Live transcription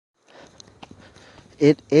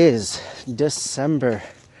It is December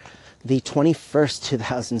the 21st,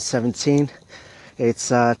 2017. It's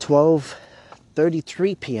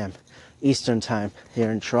 12:33 p.m. Eastern Time here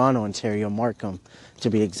in Toronto, Ontario, Markham, to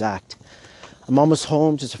be exact. I'm almost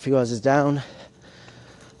home, just a few houses down.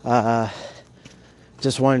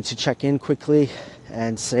 Just wanted to check in quickly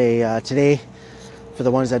and say today, for the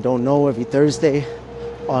ones that don't know, every Thursday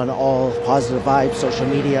on all Positive Vibes social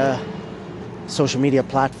media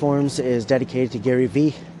platforms is dedicated to Gary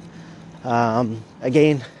Vee.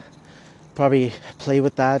 Again, probably play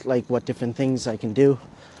with that, like what different things I can do.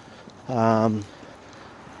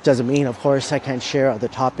 Doesn't mean, of course, I can't share other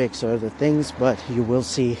topics or other things, but you will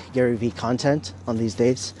see Gary Vee content on these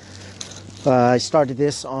days. I started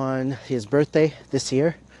this on his birthday this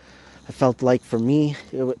year. I felt like for me,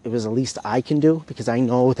 it was the least I can do, because I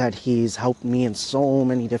know that he's helped me in so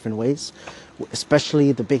many different ways,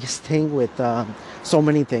 especially the biggest thing with so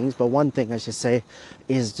many things, but one thing I should say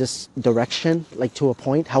is just direction, like to a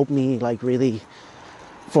point, help me like really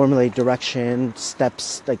formulate direction,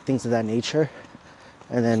 steps, like things of that nature,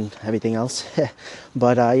 and then everything else.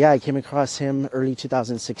 But yeah, I came across him early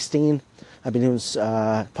 2016. I've been doing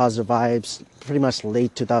Positive Vibes pretty much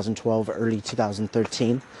late 2012, early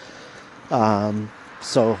 2013.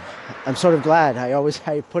 So I'm sort of glad,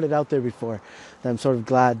 I put it out there before, that I'm sort of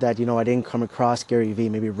glad that, I didn't come across Gary Vee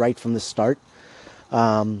maybe right from the start,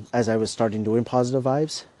 as I was starting doing Positive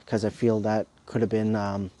Vibes, because I feel that could have been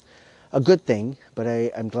a good thing, but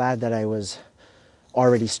I'm glad that I was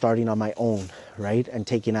already starting on my own, right, and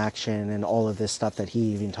taking action and all of this stuff that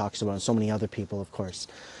he even talks about, and so many other people, of course.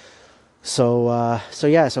 So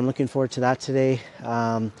yeah, so I'm looking forward to that today.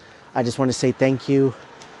 I just want to say thank you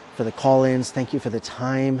for the call-ins. Thank you for the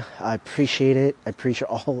time. I appreciate it. I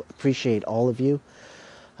appreciate all of you.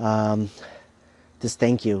 Just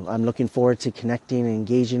thank you. I'm looking forward to connecting and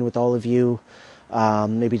engaging with all of you.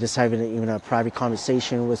 Maybe just having even a private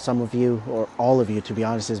conversation with some of you, or all of you, to be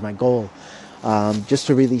honest, is my goal. Just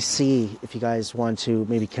to really see if you guys want to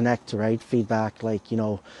maybe connect, right? Feedback, like,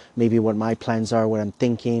 maybe what my plans are, what I'm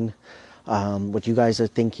thinking, what you guys are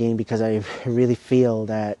thinking, because I really feel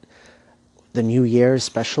that the new year,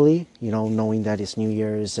 especially, knowing that it's New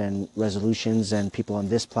Year's and resolutions and people on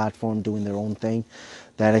this platform doing their own thing,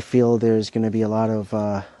 that I feel there's going to be a lot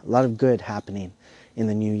of good happening in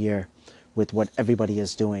the new year with what everybody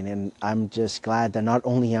is doing. And I'm just glad that not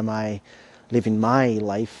only am I living my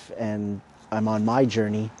life and I'm on my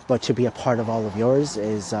journey, but to be a part of all of yours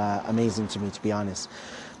is amazing to me, to be honest.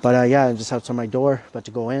 But yeah, I'm just outside my door, about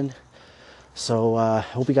to go in. So I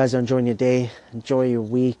hope you guys are enjoying your day, enjoy your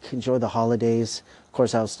week, enjoy the holidays. Of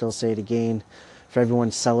course, I'll still say it again, for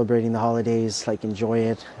everyone celebrating the holidays, like, enjoy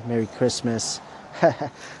it. Merry Christmas.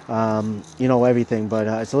 Everything, but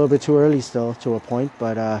it's a little bit too early still, to a point,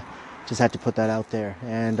 but just had to put that out there.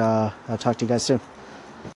 And I'll talk to you guys soon.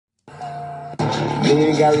 Me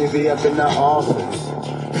and Gary Vee up in the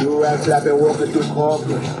office. You rap flapping, walking through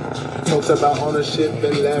corporate. Talks about ownership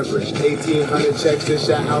and leverage. 1,800 checks and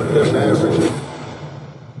shout out the beverage.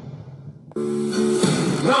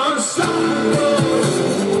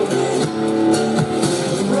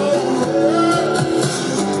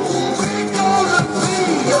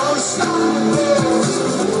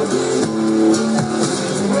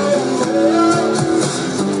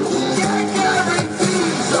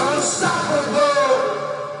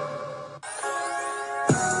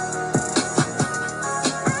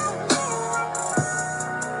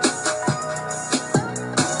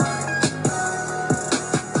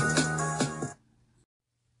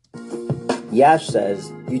 Yash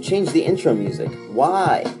says, you changed the intro music.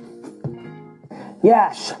 Why?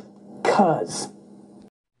 Yash, cuz.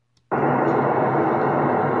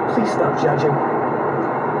 Please stop judging.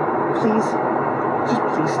 Please, just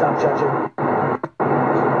please stop judging.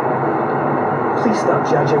 Please stop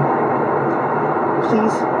judging.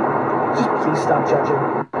 Please, just please stop judging.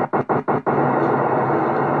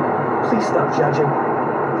 Please stop judging.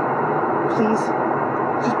 Please,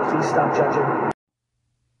 just please stop judging.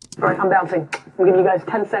 All right, I'm bouncing. I'm giving you guys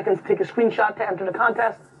 10 seconds to take a screenshot to enter the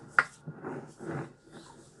contest.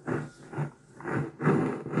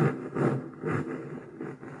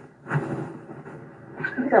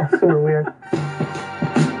 That's super weird.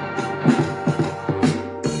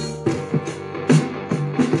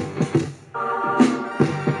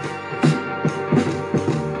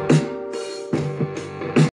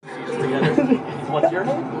 What's your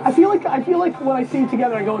name? I feel like when I see you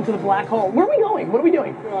together, I go into the black hole. Where are we going? What are we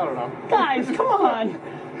doing? I don't know. Guys, come on.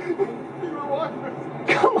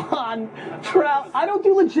 Come on. Trout, I don't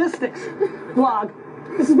do logistics. Vlog,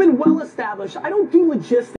 this has been well established. I don't do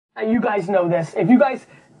logistics. And you guys know this. If you guys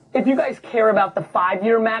if you guys care about the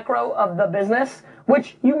 5-year macro of the business,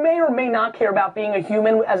 which you may or may not care about being a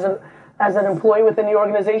human as an employee within the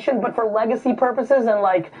organization, but for legacy purposes and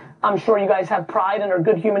like, I'm sure you guys have pride and are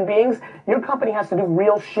good human beings, your company has to do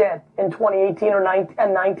real shit in 2018 or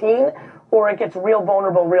 19, or it gets real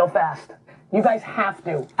vulnerable real fast. You guys have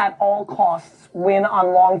to, at all costs, win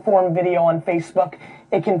on long-form video on Facebook.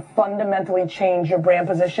 It can fundamentally change your brand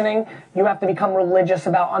positioning. You have to become religious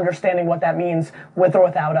about understanding what that means with or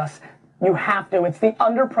without us. You have to. It's the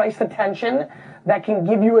underpriced attention that can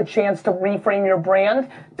give you a chance to reframe your brand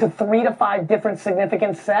to 3 to 5 different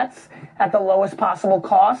significant sets at the lowest possible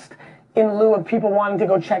cost in lieu of people wanting to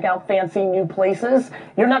go check out fancy new places.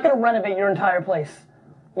 You're not going to renovate your entire place.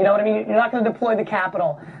 You know what I mean? You're not going to deploy the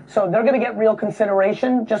capital. So they're going to get real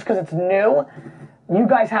consideration just because it's new. You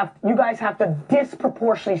guys have to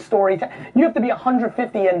disproportionately you have to be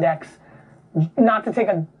 150 index not to take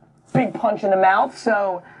a big punch in the mouth.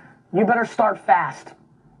 So you better start fast.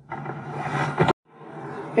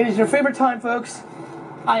 It is your favorite time, folks.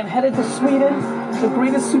 I am headed to Sweden. The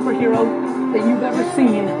greatest superhero that you've ever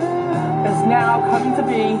seen is now coming to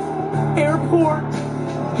be Airport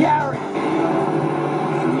Gary.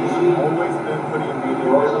 Always been putting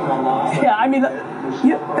media. Yeah, I mean,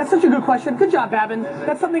 that's such a good question. Good job, Babin.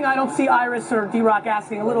 That's something I don't see Iris or D-Rock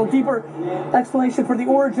asking. A little deeper explanation for the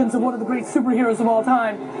origins of one of the great superheroes of all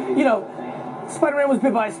time. You know, Spider-Man was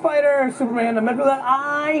bit by a spider, Superman,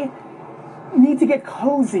 I need to get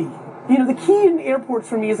cozy. You know, the key in airports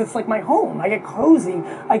for me is it's like my home. I get cozy.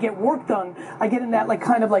 I get work done. I get in that like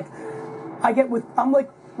kind of like, I'm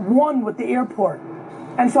like one with the airport.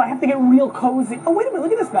 And so I have to get real cozy. Oh, wait a minute,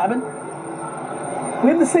 look at this, Babin. We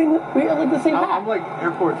have the same hat. I'm like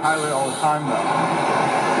Airport Tyler all the time,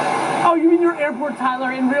 though. Oh, you mean you're Airport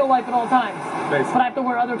Tyler in real life at all times? Basically. But I have to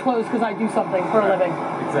wear other clothes because I do something for a living.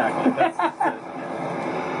 Exactly. That's it.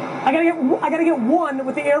 I gotta get one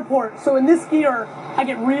with the airport. So in this gear, I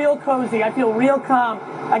get real cozy. I feel real calm.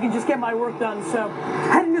 I can just get my work done. So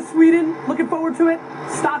heading to Sweden, looking forward to it.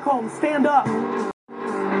 Stockholm, stand up.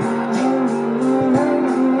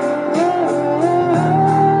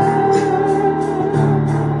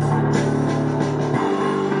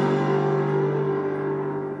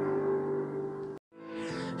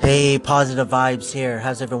 Hey, Positive Vibes here.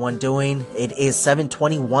 How's everyone doing? It is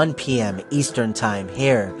 7:21 p.m. Eastern Time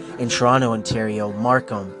here in Toronto, Ontario,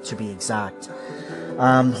 Markham to be exact.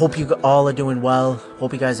 Hope you all are doing well.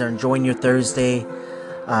 Hope you guys are enjoying your Thursday.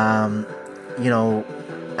 You know,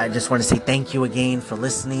 I just want to say thank you again for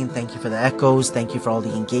listening. Thank you for the echoes. Thank you for all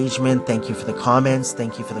the engagement. Thank you for the comments.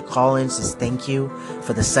 Thank you for the call-ins. Just thank you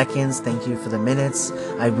for the seconds. Thank you for the minutes.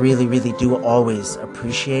 I really, really do always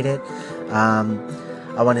appreciate it.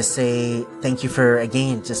 I want to say thank you for,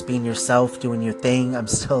 again, just being yourself, doing your thing. I'm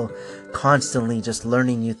still constantly just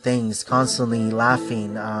learning new things, constantly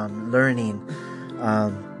laughing, learning,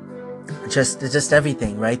 just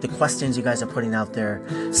everything, right? The questions you guys are putting out there,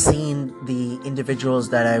 seeing the individuals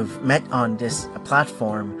that I've met on this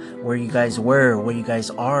platform, where you guys were, where you guys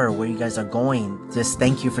are, where you guys are going. Just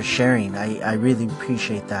thank you for sharing. I really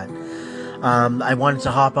appreciate that. I wanted to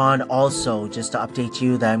hop on also just to update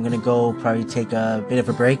you that I'm going to go probably take a bit of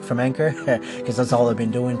a break from Anchor because that's all I've been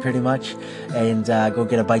doing pretty much, and go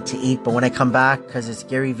get a bite to eat. But when I come back, because it's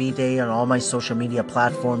Gary V Day on all my social media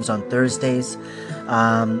platforms on Thursdays,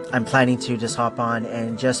 I'm planning to just hop on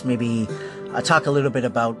and just maybe talk a little bit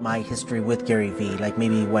about my history with Gary V, like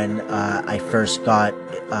maybe when I first got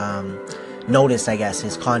noticed, I guess,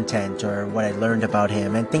 his content or what I learned about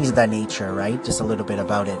him and things of that nature, right? Just a little bit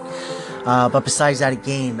about it. But besides that,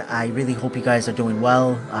 again, I really hope you guys are doing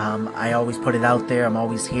well. I always put it out there. I'm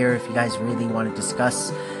always here if you guys really want to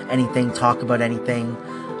discuss anything, talk about anything.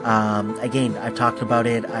 Again, I've talked about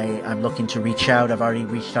it. I'm looking to reach out. I've already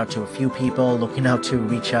reached out to a few people, looking to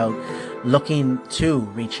reach out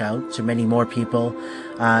to many more people,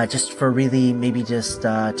 just for really maybe just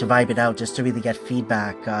to vibe it out, just to really get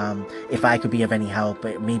feedback, if I could be of any help,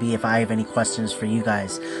 maybe if I have any questions for you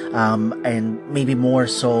guys, and maybe more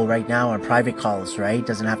so right now on private calls, right?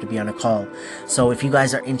 Doesn't have to be on a call. So if you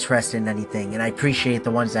guys are interested in anything, and I appreciate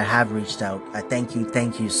the ones that have reached out, thank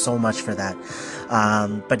you so much for that.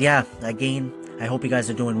 But yeah, again, I hope you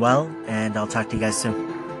guys are doing well, and I'll talk to you guys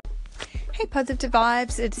soon. Hey Positive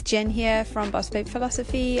Vibes, it's Jen here from Boss Babe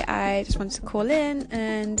Philosophy. I just wanted to call in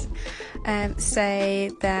and say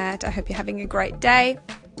that I hope you're having a great day.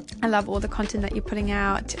 I love all the content that you're putting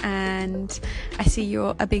out, and I see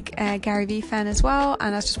you're a big Gary Vee fan as well,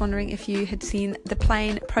 and I was just wondering if you had seen The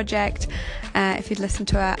Plane Project. If you'd listened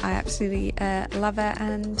to it, I absolutely love it,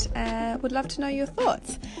 and would love to know your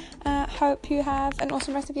thoughts. Hope you have an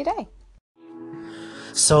awesome rest of your day.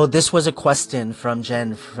 So this was a question from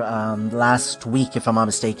Jen last week, if I'm not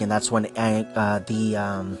mistaken. That's when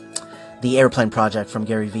the airplane project from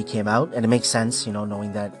Gary Vee came out, and it makes sense,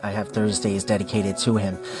 knowing that I have Thursdays dedicated to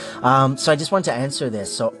him. So I just wanted to answer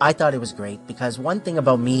this. So I thought it was great because one thing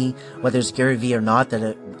about me, whether it's Gary Vee or not,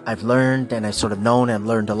 that I've learned and I've sort of known and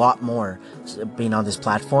learned a lot more being on this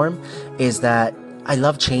platform, is that I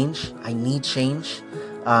love change. I need change.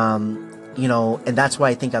 And that's why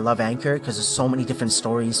I think I love Anchor, because there's so many different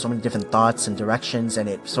stories, so many different thoughts and directions, and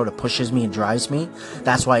it sort of pushes me and drives me.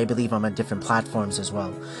 That's why I believe I'm on different platforms as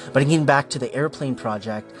well. But getting back to the airplane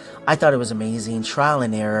project, I thought it was amazing. Trial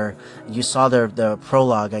and error. You saw the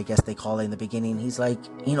prologue, I guess they call it in the beginning. He's like,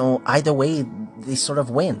 either way, they sort of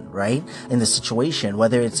win, right? In the situation,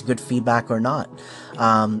 whether it's good feedback or not.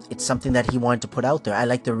 It's something that he wanted to put out there. I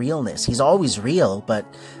like the realness. He's always real, but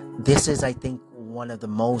this is, I think, one of the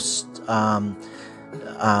most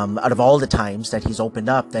out of all the times that he's opened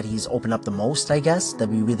up the most, I guess, that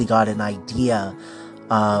we really got an idea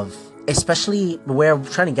of, especially where I'm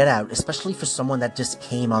trying to get at, especially for someone that just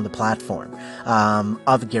came on the platform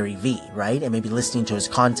of Gary Vee, right? And maybe listening to his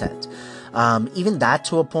content. Even that,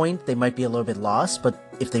 to a point, they might be a little bit lost, but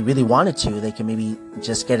if they really wanted to, they can maybe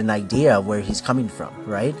just get an idea of where he's coming from,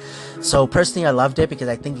 right? So personally, I loved it because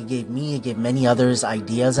I think it gave many others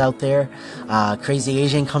ideas out there. Crazy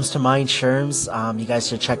Asian comes to mind, Sherms. You guys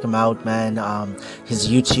should check him out, man. His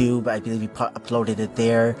YouTube, I believe he uploaded it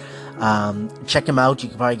there. Check him out. You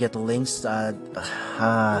can probably get the links. I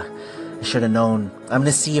should have known. I'm going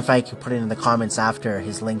to see if I can put it in the comments after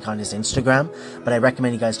his link on his Instagram, but I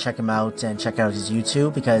recommend you guys check him out and check out his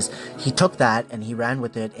YouTube, because he took that and he ran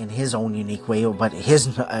with it in his own unique way, but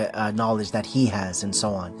his knowledge that he has and so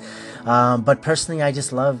on. But personally, I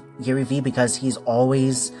just love Gary Vee because he's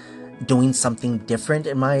always doing something different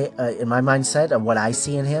in my mindset of what I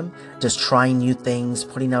see in him, just trying new things,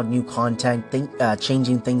 putting out new content,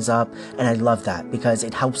 changing things up, and I love that because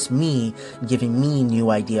it helps me, giving me new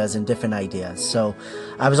ideas and different ideas. So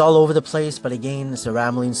I was all over the place, but again, it's a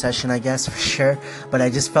rambling session, I guess, for sure, but I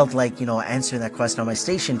just felt like, answering that question on my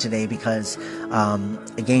station today because,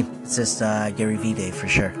 again, it's just Gary Vee Day for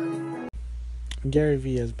sure. Gary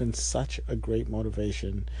Vee has been such a great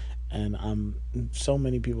motivation and so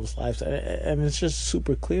many people's lives, and it's just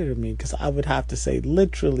super clear to me, because I would have to say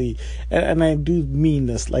literally, and I do mean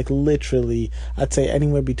this, like literally, I'd say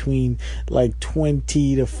anywhere between like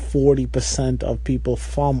 20 to 40% of people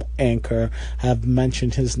from Anchor have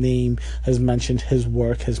mentioned his name, has mentioned his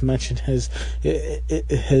work, has mentioned his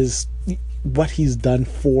what he's done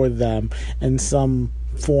for them in some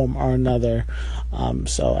form or another.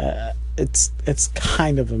 It's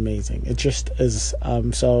kind of amazing. It just is.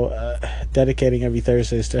 Dedicating every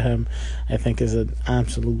Thursdays to him, I think, is an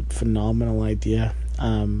absolute phenomenal idea.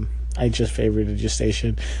 I just favorited your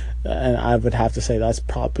station, and I would have to say that's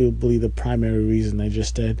probably the primary reason I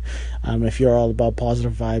just did. If you're all about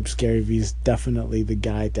positive vibes, Gary Vee's definitely the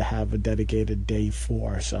guy to have a dedicated day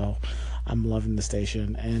for. So I'm loving the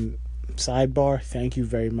station. And sidebar, thank you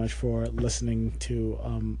very much for listening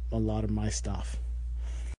to a lot of my stuff.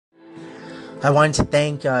 I wanted to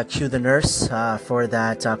thank Q the Nurse for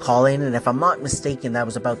that call-in, and if I'm not mistaken, that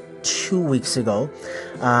was about 2 weeks ago.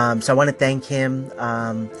 So I want to thank him.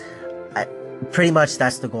 Pretty much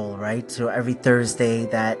that's the goal, right? So every Thursday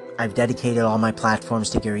that I've dedicated all my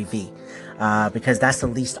platforms to Gary Vee, because that's the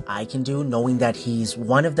least I can do, knowing that he's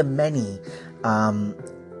one of the many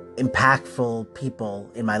impactful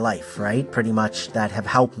people in my life, right? Pretty much that have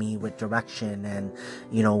helped me with direction and,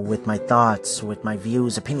 with my thoughts, with my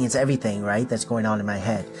views, opinions, everything, right? That's going on in my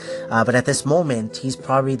head. But at this moment, he's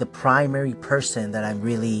probably the primary person that I'm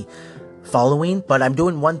really following. But I'm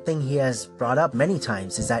doing one thing he has brought up many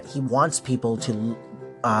times, is that he wants people to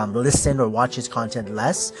listen or watch his content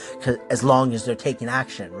less, as long as they're taking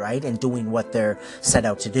action, right, and doing what they're set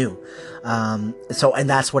out to do. And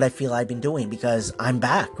that's what I feel I've been doing, because I'm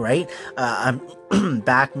back, right? I'm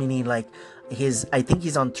back, meaning like I think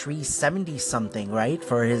he's on 370 something, right,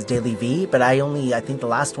 for his Daily V, but I think the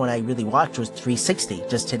last one I really watched was 360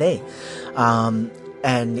 just today.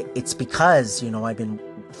 And it's because, I've been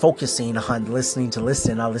focusing on listening to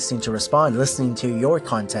listen, not listening to respond, listening to your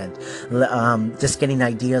content, just getting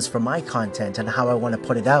ideas for my content and how I want to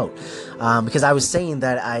put it out. Because I was saying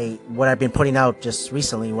that what I've been putting out just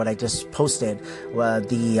recently, what I just posted,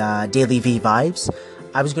 the Daily V Vibes,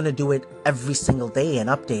 I was going to do it every single day and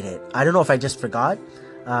update it. I don't know if I just forgot.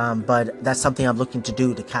 But that's something I'm looking to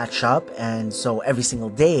do to catch up, and so every single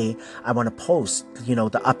day I want to post, the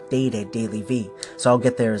updated Daily V, so I'll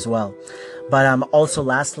get there as well. But also,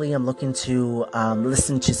 lastly, I'm looking to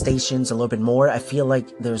listen to stations a little bit more. I feel like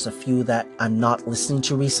there's a few that I'm not listening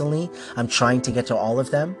to recently. I'm trying to get to all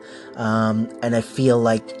of them, and I feel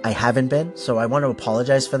like I haven't been. So I want to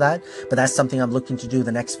apologize for that. But that's something I'm looking to do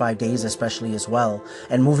the next 5 days, especially as well.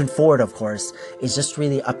 And moving forward, of course, is just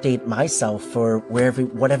really update myself for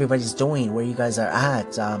what everybody's doing, where you guys are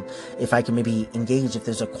at. If I can maybe engage, if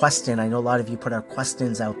there's a question. I know a lot of you put out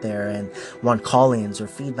questions out there and want call-ins or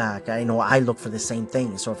feedback. I know I look for the same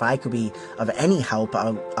thing. So if I could be of any help,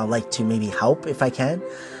 I'd like to maybe help if I can.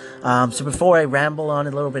 So before I ramble on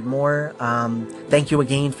a little bit more, thank you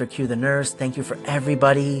again for Q the Nurse. Thank you for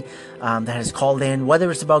everybody that has called in, whether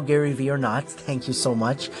it's about Gary Vee or not. Thank you so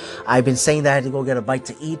much. I've been saying that I had to go get a bite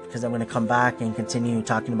to eat because I'm going to come back and continue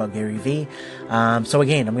talking about Gary Vee. So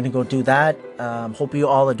again, I'm going to go do that. Hope you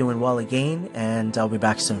all are doing well again, and I'll be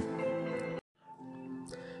back soon.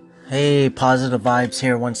 Hey, Positive Vibes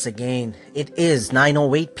here once again. It is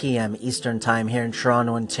 9:08 p.m. Eastern Time here in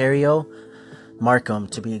Toronto, Ontario. Markham,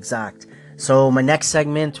 to be exact. So my next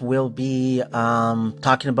segment will be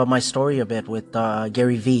talking about my story a bit with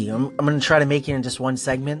Gary Vee. I'm going to try to make it in just one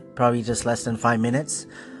segment, probably just less than 5 minutes.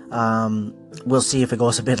 We'll see if it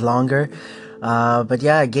goes a bit longer. But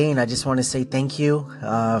yeah, again, I just want to say thank you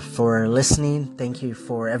for listening. Thank you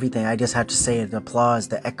for everything. I just have to say it. The applause,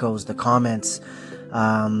 the echoes, the comments.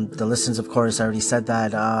 The listens, of course, I already said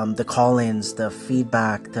that. The call-ins, the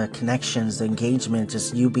feedback, the connections, the engagement,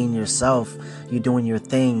 just you being yourself, you doing your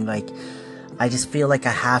thing. Like, I just feel like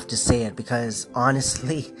I have to say it because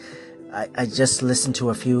honestly, I just listen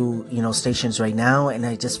to a few, stations right now, and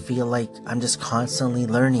I just feel like I'm just constantly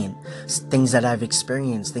learning things that I've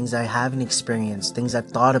experienced, things I haven't experienced, things I've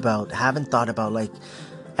thought about, haven't thought about, like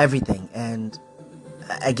everything. And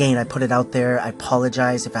again, I put it out there. I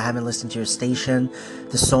apologize if I haven't listened to your station.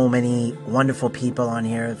 There's so many wonderful people on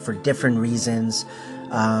here for different reasons.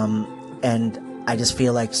 And I just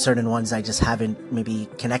feel like certain ones I just haven't maybe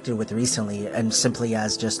connected with recently, and simply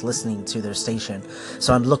as just listening to their station.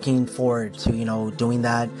 So I'm looking forward to, doing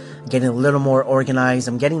that, getting a little more organized.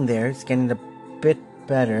 I'm getting there. It's getting a bit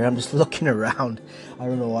better. I'm just looking around. I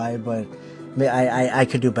don't know why, but I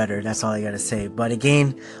could do better. That's all I gotta say. But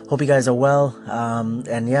again, hope you guys are well.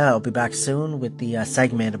 And yeah, I'll be back soon with the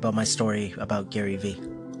segment about my story about Gary Vee.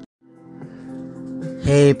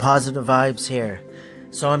 Hey, Positive Vibes here.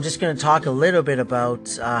 So I'm just gonna talk a little bit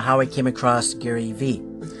about how I came across Gary Vee.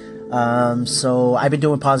 So I've been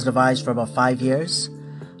doing Positive Vibes for about 5 years.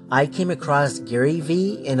 I came across Gary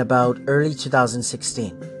Vee in about early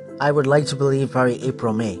 2016. I would like to believe probably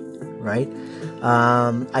April, May, right?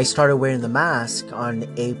 I started wearing the mask on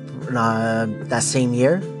April, that same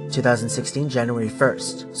year, 2016, January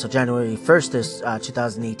 1st. So January 1st is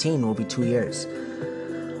 2018 will be 2 years.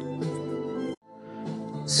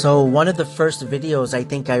 So one of the first videos I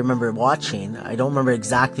think I remember watching, I don't remember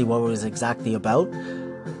exactly what it was exactly about,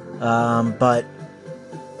 but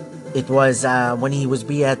it was when he was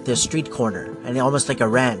at the street corner, and almost like a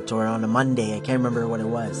rant, or on a Monday, I can't remember what it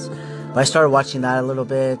was. But I started watching that a little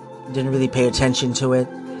bit. Didn't really pay attention to it,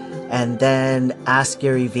 and then Ask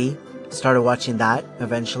Gary Vee, started watching that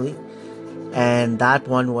eventually, and that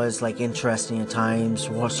one was like interesting at times.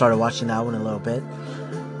 Started watching that one a little bit,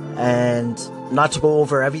 and not to go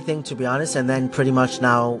over everything, to be honest. And then pretty much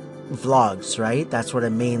now vlogs, right? That's what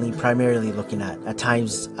I'm primarily looking at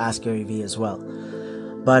times Ask Gary Vee as well,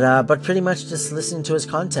 but pretty much just listening to his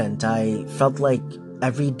content. I felt like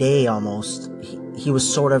every day almost he was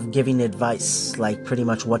sort of giving advice, like pretty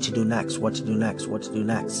much what to do next, what to do next, what to do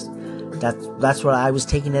next. That's what I was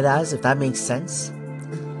taking it as, if that makes sense.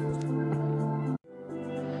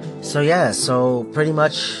 So yeah, so pretty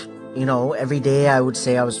much, every day I would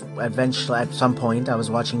say I was eventually, at some point, I was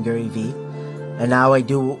watching Gary Vee, and now I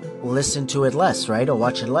do listen to it less, right? Or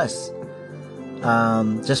watch it less.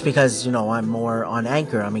 Just because, I'm more on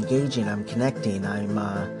Anchor, I'm engaging, I'm connecting,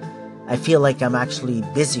 I feel like I'm actually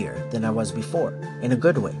busier than I was before, in a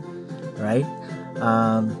good way, right?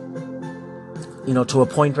 To a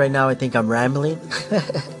point right now, I think I'm rambling,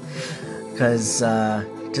 because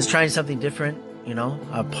just trying something different,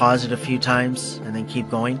 I'll pause it a few times and then keep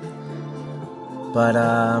going.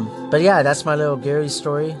 But yeah, that's my little Gary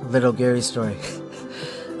story.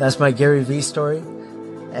 That's my Gary Vee story,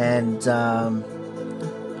 and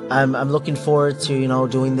I'm looking forward to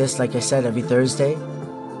doing this, like I said, every Thursday.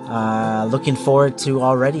 Looking forward to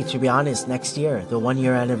already, to be honest, next year, the 1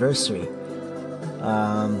 year anniversary.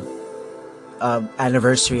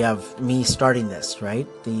 Anniversary of me starting this, right?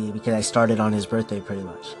 Because I started on his birthday pretty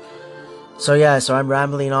much. So yeah, so I'm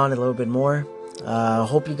rambling on a little bit more.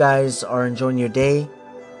 Hope you guys are enjoying your day.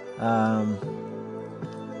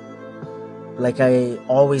 like I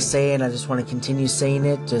always say, and I just want to continue saying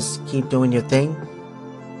it, just keep doing your thing.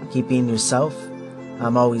 Keep being yourself.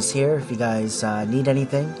 I'm always here if you guys need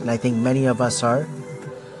anything, and I think many of us are.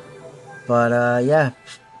 But yeah,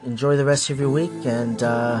 enjoy the rest of your week, and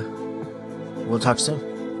we'll talk soon.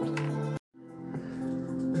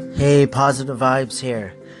 Hey, Positive Vibes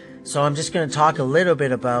here. So I'm just going to talk a little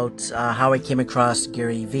bit about how I came across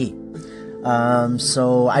Gary Vee.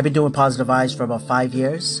 So I've been doing Positive Vibes for about 5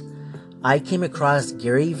 years. I came across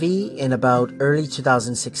Gary Vee in about early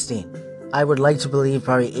 2016. I would like to believe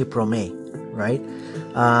probably April, May, right?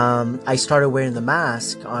 I started wearing the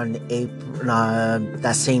mask on April,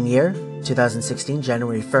 that same year, 2016,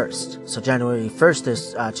 January 1st. So January 1st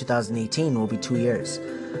is 2018 will be 2 years.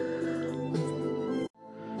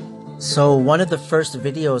 So one of the first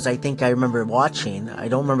videos I think I remember watching, I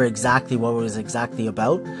don't remember exactly what it was exactly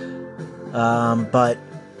about, but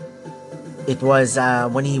it was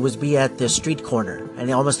when he was at the street corner, and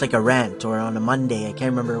almost like a rant, or on a Monday, I can't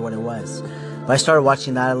remember what it was. But I started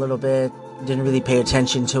watching that a little bit, didn't really pay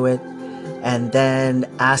attention to it, and then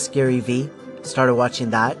Ask Gary Vee, started watching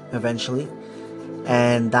that eventually,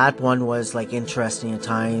 and that one was like interesting at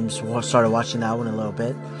times. Started watching that one a little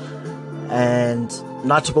bit, and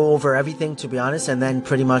not to go over everything, to be honest, and then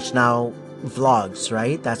pretty much now vlogs,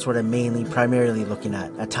 right? That's what I'm primarily looking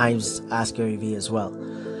at times Ask Gary Vee as well.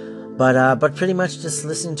 But pretty much just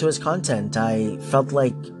listening to his content, I felt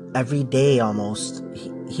like every day almost,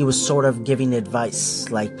 he was sort of giving advice,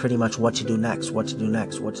 like pretty much what to do next, what to do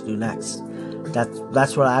next, what to do next.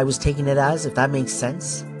 That's what I was taking it as, if that makes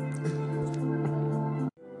sense.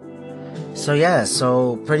 So yeah,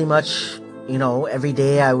 so pretty much, you know, every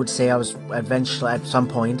day I would say I was eventually, at some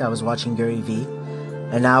point, I was watching Gary Vee,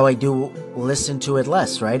 and now I do listen to it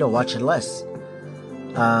less, right? Or watch it less.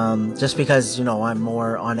 Just because, you know, I'm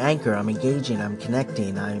more on Anchor, I'm engaging, I'm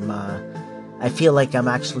connecting, I feel like I'm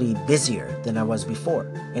actually busier than I was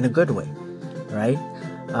before, in a good way, right?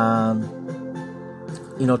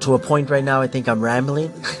 You know, to a point right now, I think I'm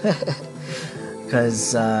rambling,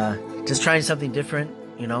 because, just trying something different,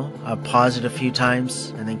 you know, I'll pause it a few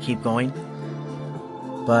times, and then keep going.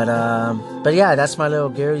 But yeah, that's my little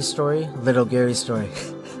Gary story,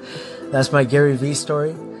 that's my Gary Vee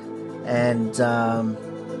story. And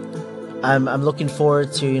I'm looking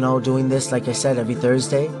forward to, you know, doing this, like I said, every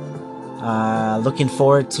Thursday. Looking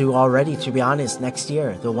forward to already, to be honest, next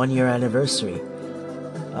year, the 1 year anniversary.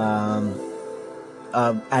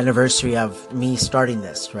 Anniversary of me starting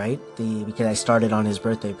this, right? Because I started on his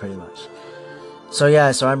birthday pretty much. So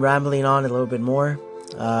yeah, so I'm rambling on a little bit more.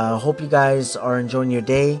 Hope you guys are enjoying your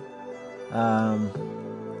day.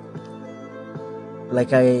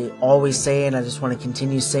 Like I always say, and I just want to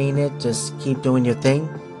continue saying it, just keep doing your thing.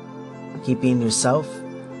 Keep being yourself.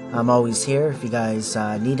 I'm always here if you guys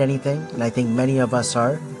need anything, and I think many of us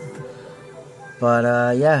are.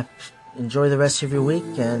 But yeah, enjoy the rest of your week,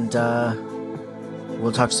 and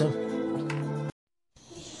we'll talk soon.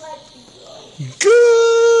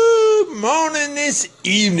 Good morning, this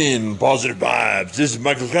evening, Positive Vibes. This is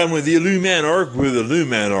Michael Conway with the Illumanarch with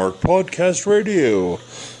Illumanarch Podcast Radio.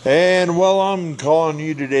 And well, I'm calling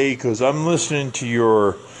you today because I'm listening to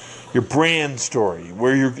your brand story,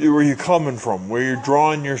 where you're coming from, where you're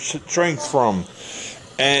drawing your strength from,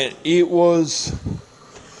 and it's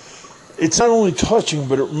not only touching,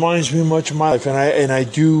 but it reminds me much of my life, and I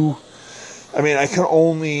can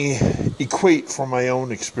only equate from my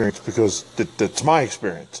own experience because that's my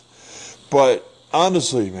experience. But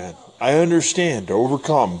honestly, man, I understand to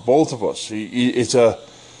overcome, both of us. It's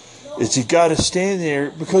you got to stand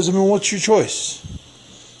there because, I mean, what's your choice?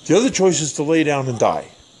 The other choice is to lay down and die.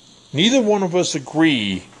 Neither one of us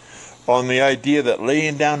agree on the idea that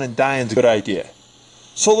laying down and dying is a good idea.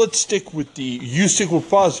 So let's stick with you stick with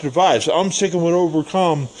Positive Vibes. I'm sticking with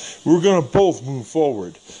overcome. We're going to both move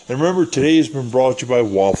forward. And remember, today has been brought to you by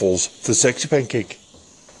Waffles, the sexy pancake.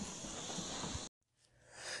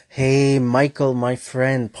 Hey, Michael, my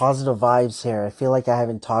friend, Positive Vibes here. I feel like I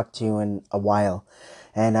haven't talked to you in a while.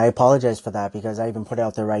 And I apologize for that because I even put it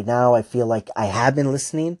out there right now. I feel like I have been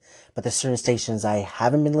listening, but there's certain stations I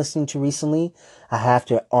haven't been listening to recently. I have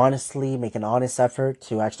to honestly make an honest effort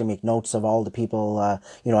to actually make notes of all the people,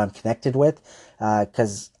 I'm connected with,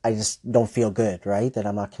 because I just don't feel good, right? That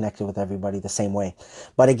I'm not connected with everybody the same way.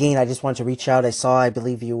 But again, I just want to reach out. I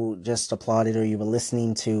believe you just applauded or you were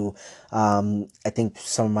listening to, I think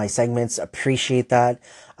some of my segments. Appreciate that.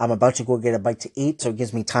 I'm about to go get a bite to eat, so it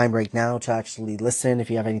gives me time right now to actually listen if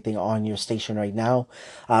you have anything on your station right now.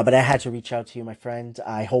 But I had to reach out to you, my friend.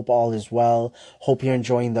 I hope all all is well. Hope you're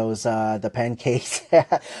enjoying those, the pancakes.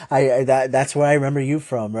 That's where I remember you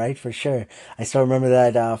from, right? For sure. I still remember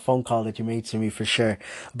that, phone call that you made to me for sure.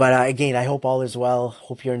 But, again, I hope all is well.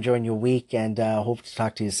 Hope you're enjoying your week and, hope to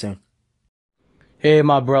talk to you soon. Hey,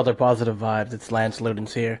 my brother, Positive Vibes. It's Lance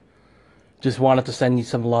Ludens here. Just wanted to send you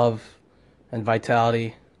some love and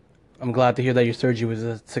vitality. I'm glad to hear that your surgery was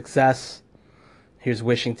a success. Here's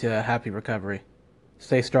wishing to a happy recovery.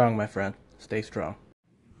 Stay strong, my friend. Stay strong.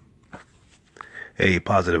 Hey,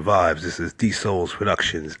 Positive Vibes. This is D Souls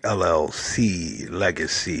Productions, LLC,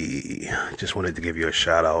 Legacy. Just wanted to give you a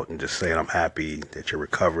shout out and just saying I'm happy that you're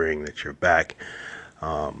recovering, that you're back.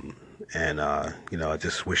 I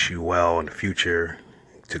just wish you well in the future,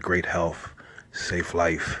 to great health, safe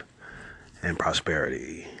life, and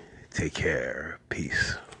prosperity. Take care.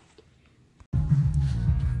 Peace.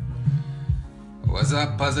 What's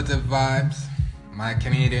up, Positive Vibes? My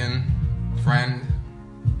Canadian friend.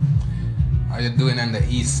 How you doing in the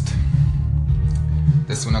East?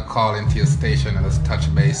 Just wanna call into your station and just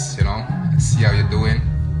touch base, and see how you're doing.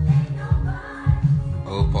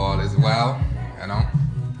 Hope all is well,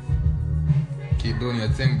 Keep doing your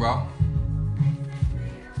thing, bro.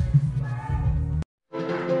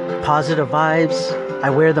 Positive Vibes. I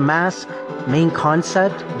wear the mask. Main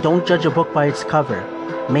concept, don't judge a book by its cover.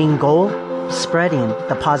 Main goal, spreading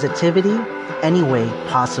the positivity any way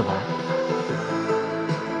possible.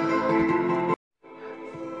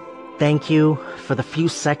 Thank you for the few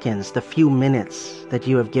seconds, the few minutes that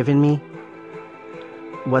you have given me.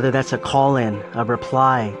 Whether that's a call-in, a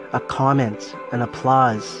reply, a comment, an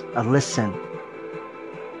applause, a listen,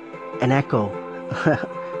 an echo.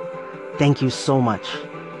 Thank you so much.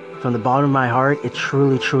 From the bottom of my heart, it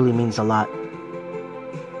truly, truly means a lot.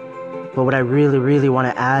 But what I really, really want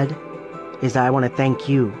to add is that I want to thank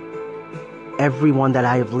you, everyone that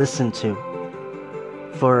I have listened to,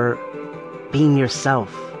 for being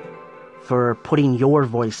yourself, for putting your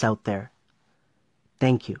voice out there.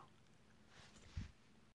 Thank you.